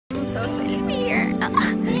so excited to be here.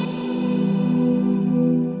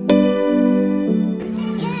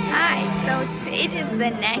 Hi, so it is the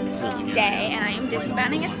next day and I am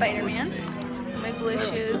Disneylanding a Spider-Man. My blue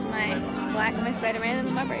shoes, my black, my Spider-Man, and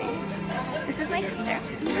then my braids. This is my sister.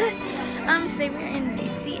 Today we're in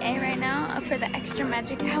DCA right now for the extra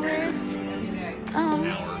magic hours.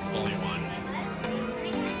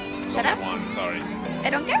 Shut up. Sorry. I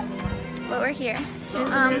don't care. But we're here.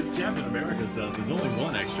 Captain America says there's only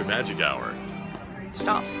one extra magic hour.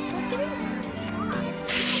 Stop.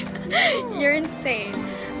 You're insane.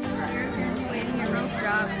 You're waiting a rope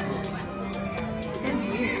drop.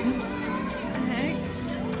 It's weird. What the heck?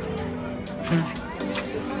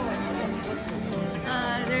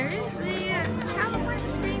 There's the California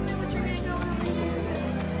screen which we're gonna go on.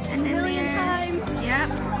 And then there's, yep.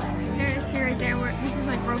 There's here right there where this is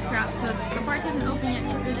like rope drop, so it's, the park isn't open yet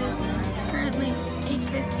because it is currently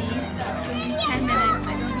 8:50, so in 10 minutes I don't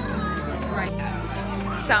think it's right.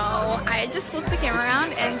 So I just flipped the camera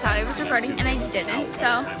around and thought I was recording and I didn't.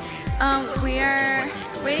 So we are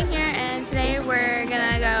waiting here and today we're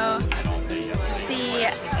gonna go see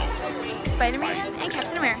Spider-Man and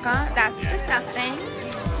Captain America. That's disgusting.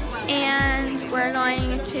 And we're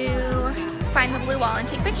going to find the blue wall and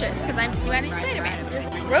take pictures because I'm Disneyland Spider-Man. This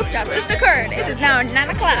rope drop just occurred. It is now 9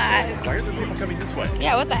 o'clock. Why are the people coming this way?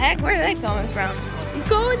 Yeah, what the heck? Where are they coming from? I'm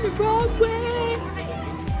going the wrong way.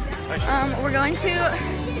 We're going to,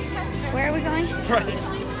 where are we going?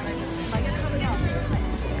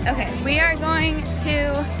 Okay, we are going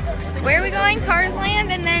to, where are we going? Cars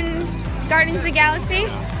Land and then Guardians of the Galaxy?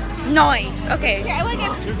 Nice. Okay.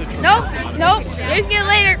 Nope. Nope. You can get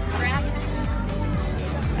later.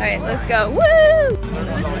 Alright, let's go. Woo! So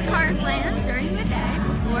this is Cars Land during the day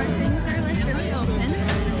before things are like really open.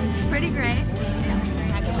 It's pretty great.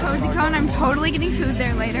 Cozy Cone, I'm totally getting food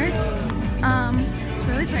there later. It's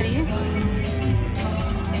really pretty.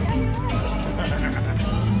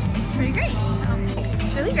 It's pretty great.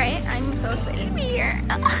 It's really great. I'm so excited to be here.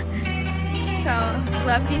 So,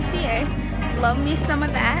 love DCA. Love me some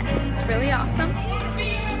of that. It's really awesome.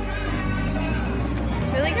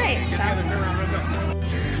 It's really great. So.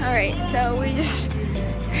 Alright, so we just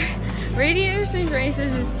Radiator Springs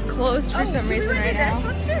Racers is closed for some reason right now.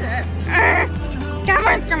 Let's do this. Come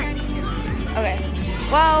on. Okay.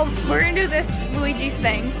 Well, we're gonna do this Luigi's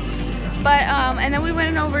thing. But and then we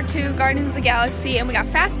went over to Guardians of the Galaxy and we got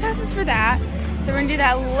fast passes for that. So we're gonna do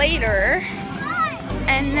that later.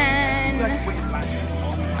 And then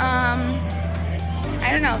I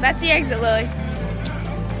don't know, that's the exit, Lily.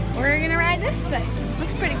 We're gonna ride this thing.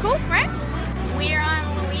 Looks pretty cool, right? We are on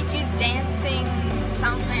Luigi's Dancing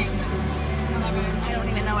something. I don't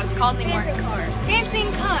even know what it's called anymore. Dancing Cars.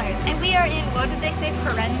 Dancing Cars. And we are in, what did they say,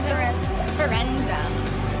 Firenze? Firenze.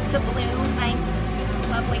 It's a blue, nice,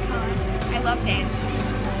 lovely car. I love dancing.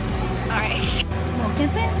 Alright. Look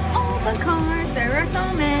at this, all the cars. There are so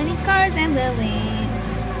many cars and Lily.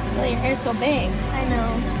 Lily, your hair's so big. I know.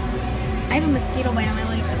 I have a mosquito bite on my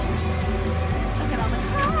leg. Look at all the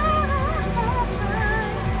cars.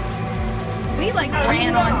 We like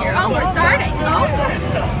ran on here. Oh, we're starting. Oh.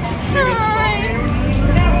 Hi.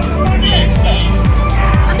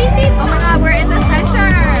 Beep, beep. Oh my god, we're in the center.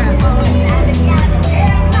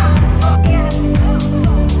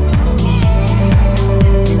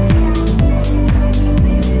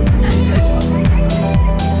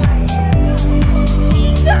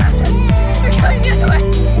 We're going this way.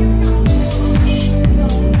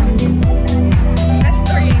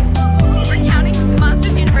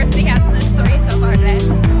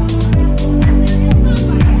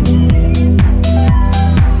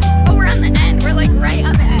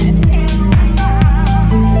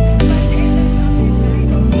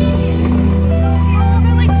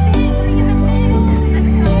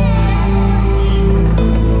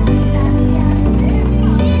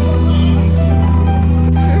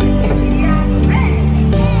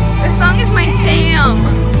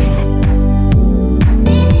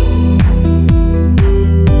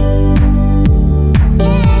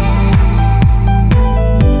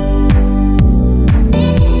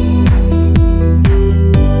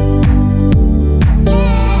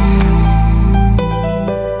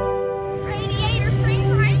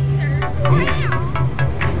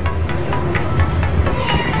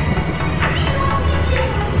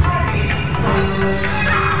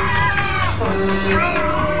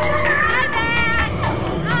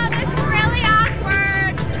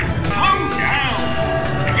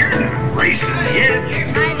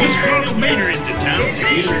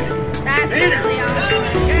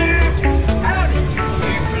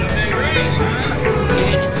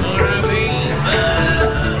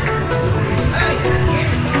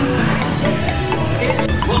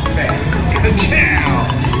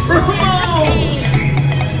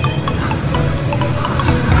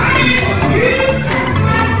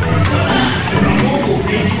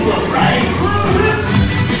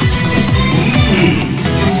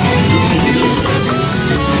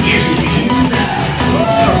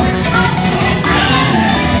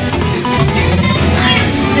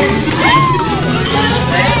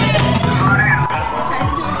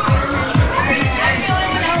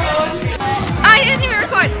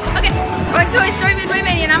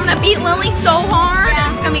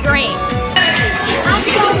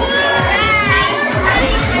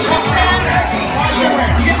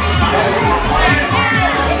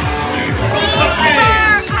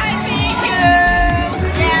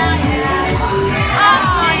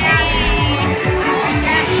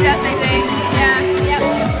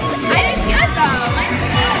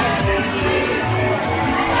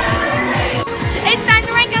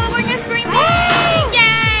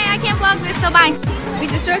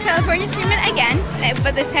 rode California Streaming again,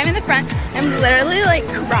 but this time in the front. I'm literally like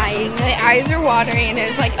crying. My eyes are watering, and it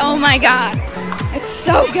was like, oh my god, it's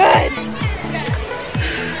so good.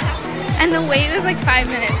 And the wait was like 5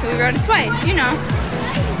 minutes, so we rode it twice, you know.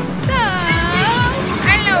 So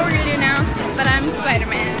I don't know what we're gonna do now, but I'm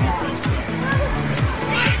Spider-Man.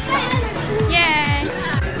 So, yay!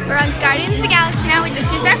 We're on Guardians of the Galaxy now. We just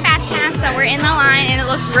used our fast pass, so we're in the line, and it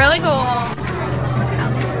looks really cool.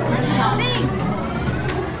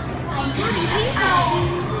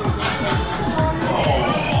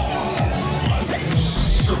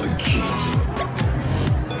 So cute.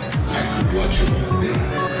 I could watch it all day.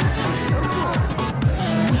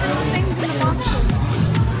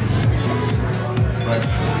 But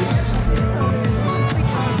first, we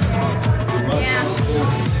must focus.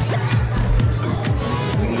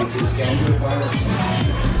 We need to scan your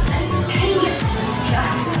biosenses.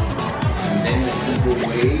 And then a simple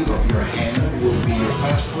wave of your hand will be your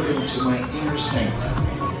passport into my inner sanctum.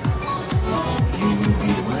 You will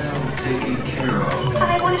be well taken care of. I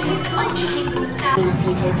want to take time to keep you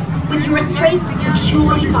seated with your restraints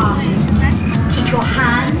securely fastened. Keep your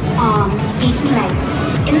hands, arms, feet and legs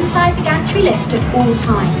inside the gantry lift at all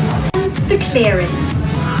times. Hands for clearance.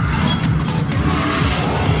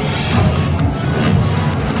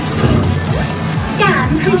 Scan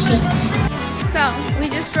complete. So we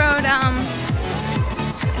just rode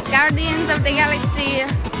Guardians of the Galaxy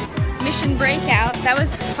Mission Breakout. That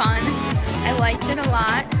was fun. I liked it a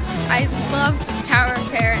lot. I love Tower of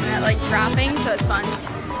Terror and that like dropping, so it's fun.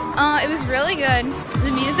 It was really good.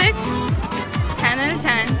 The music, 10 out of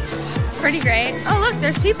 10. It's pretty great. Oh look,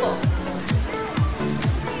 there's people.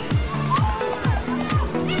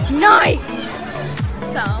 Nice!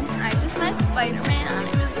 So, I just met Spider-Man.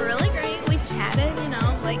 It was really great. We chatted, you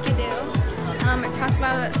know, like you do. I talked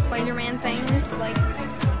about Spider-Man things, like,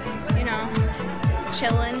 you know,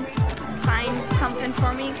 chillin'. Signed something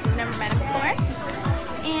for me because I've never met him before.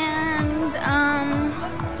 And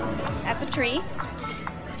at the tree.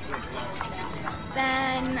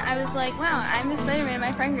 Then I was like, wow, I'm the Spider-Man in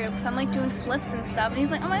my friend group because I'm like doing flips and stuff. And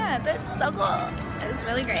he's like, oh my god, that's so cool. It was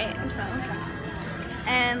really great. So,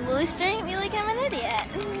 and Lily's staring at me like I'm an idiot.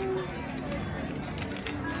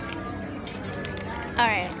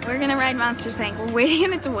 Alright, we're gonna ride Monsters Inc. We're waiting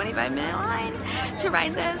in a 25-minute line to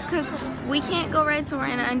ride this because we can't go ride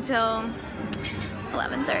Soarin' until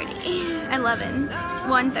 11:30.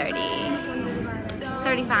 1:30.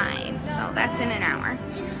 35. So that's in an hour.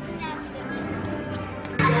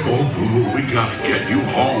 Oh, boo, we gotta get you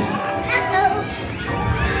home.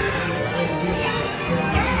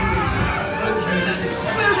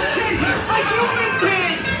 There's a kid here! A human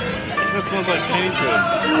kid! That smells like Chinese food.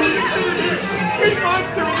 Sweet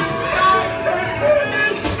monster in disguise!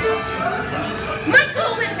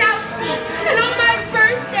 Michael Wazowski, and on my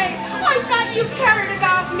birthday, I thought you cared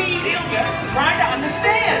about me. Celia, trying to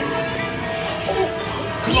understand.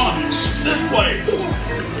 Clumps, this way.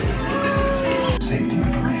 Safety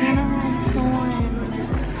information.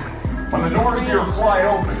 When the doors to your flight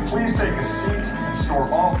open, please take a seat and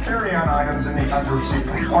store all carry-on items in the under-seat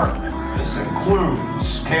compartment. This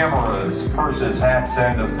includes cameras, purses, hats,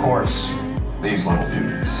 and of course, these little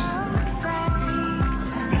beauties.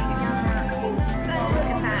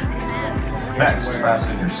 Next,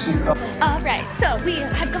 fasten your seatbelt. Alright, so we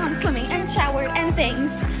have gone swimming and showered and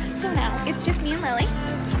things. So now it's just me and Lily.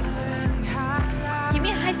 Give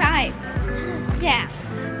me a high five. Yeah.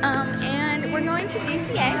 And we're going to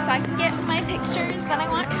DCA so I can get my pictures that I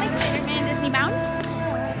want. My Spider-Man Disney bound.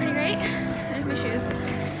 Pretty great. There's my shoes.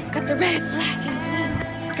 Got the red, black, and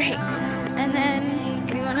blue. Great. And then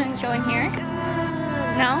we want to go in here.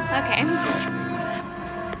 No? Okay.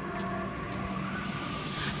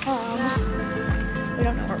 We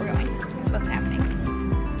don't know where we're going. That's what's happening.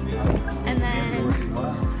 And then,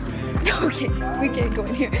 okay, we can't go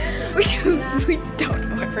in here. We don't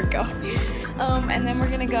know where we're going. And then we're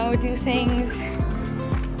gonna go do things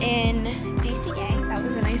in DCA. That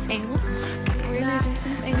was a nice angle. We're gonna do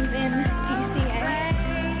some things in DCA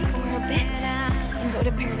for a bit and go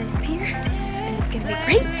to Paradise Pier. And it's gonna be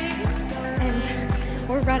great. And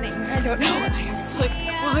we're running. I don't know. I'm like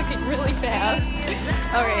walking really fast.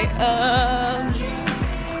 All right.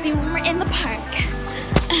 See when we're in the park.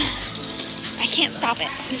 I can't stop it.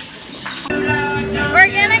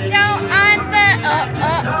 We're gonna go on the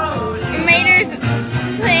Raiders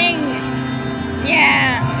thing.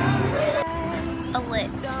 Yeah. A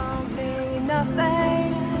lit.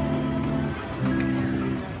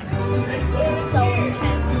 So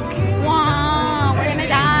intense. Wow, we're gonna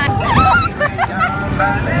die.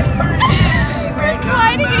 We're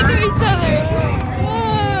sliding into each other.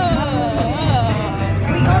 Whoa.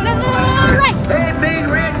 We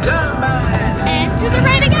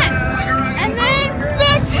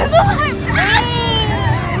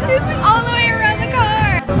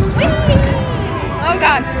Oh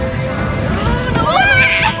God.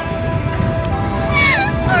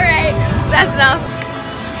 All right, that's enough.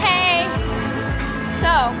 Hey,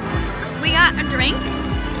 so we got a drink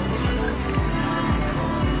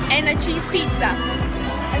and a cheese pizza,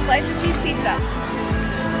 a slice of cheese pizza.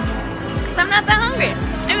 Cause I'm not that hungry,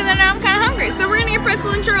 even though now I'm kind of hungry. So we're gonna get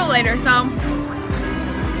pretzel and churro later. So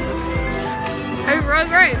it's really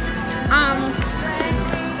great.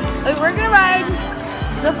 We're gonna ride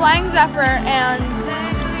the Flying Zephyr and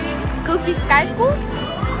Goofy Sky School,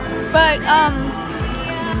 but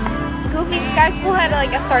Goofy Sky School had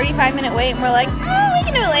like a 35-minute wait, and we're like, oh, we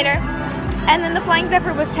can do it later. And then the Flying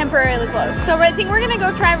Zephyr was temporarily closed, so I think we're gonna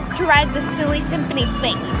go try to ride the Silly Symphony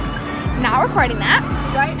Swings. Not recording that.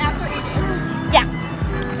 Right after eating. Yeah,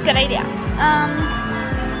 good idea.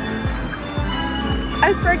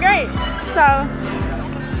 It's pretty great. So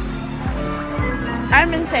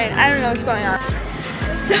I'm insane. I don't know what's going on.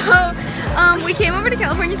 So we came over to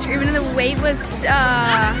California Streaming and the wait was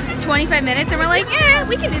 25 minutes, and we're like,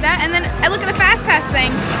 we can do that. And then I look at the Fast Pass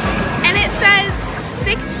thing, and it says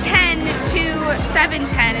 6:10 to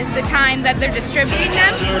 7:10 is the time that they're distributing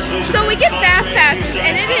them. So we get Fast Passes,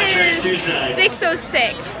 and it is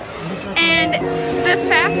 6:06. And the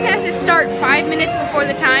Fast Passes start 5 minutes before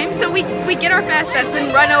the time. So we get our Fast Pass,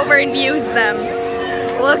 then run over and use them.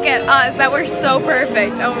 Look at us, that works so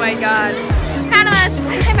perfect. Oh my God. Proud of us.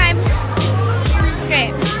 High five.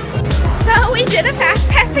 Great. So we did a Fast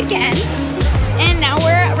Pass again, and now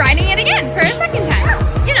we're riding it again for a second time.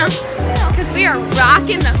 You know, because we are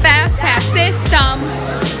rocking the Fast Pass system.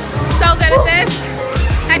 So good at this.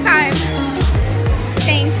 High five.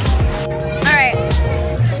 Thanks. Alright.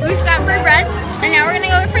 We've got free bread, and now we're gonna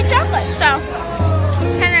go with free chocolate. So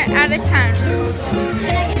 10 out of 10.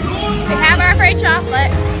 We have our free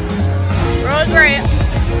chocolate. Really great.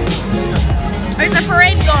 There's a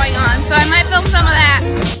parade going on, so I might film some of that.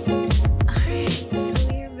 Alright, so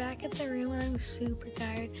we are back at the room, and I'm super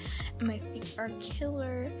tired, and my feet are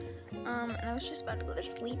killer. And I was just about to go to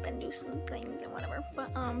sleep and do some things and whatever. But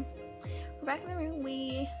we're back in the room.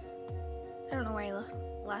 I don't know where I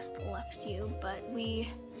last left you, but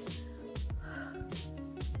we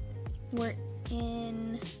were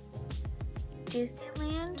in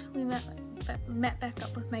Disneyland. We met back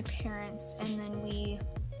up with my parents, and then we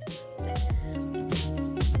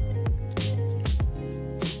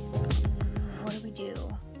what did we do?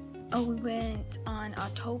 Oh, we went on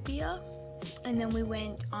Autopia, and then we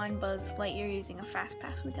went on Buzz Lightyear using a Fast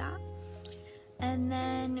Pass we got, and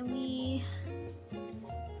then we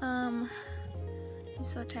I'm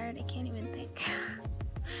so tired I can't even think.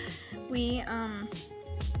 We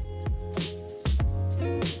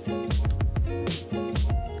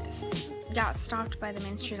got stopped by the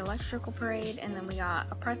Main Street Electrical Parade, and then we got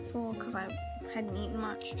a pretzel because I hadn't eaten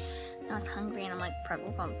much. I was hungry, and I'm like,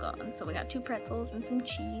 pretzels sounds good. So we got 2 pretzels and some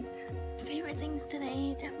cheese. Favorite things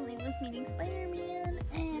today definitely was meeting Spider-Man,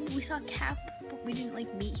 and we saw Cap, but we didn't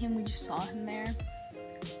like meet him, we just saw him there.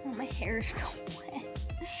 Oh, my hair is still wet.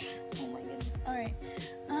 Oh my goodness. Alright.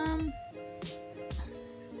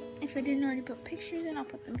 If I didn't already put pictures in, I'll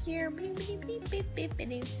put them here.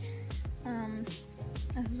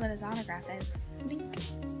 This is what his autograph is. Link.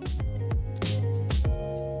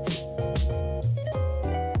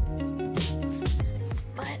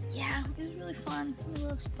 But yeah, it was really fun. I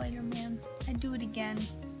love Spider-Man. I'd do it again.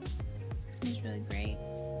 It was really great.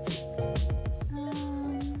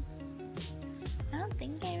 I don't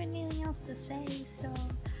think I have anything else to say, so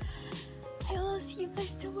I will see you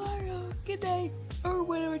guys tomorrow. Good night, or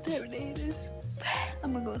whatever time of day it is.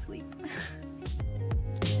 I'm gonna go sleep.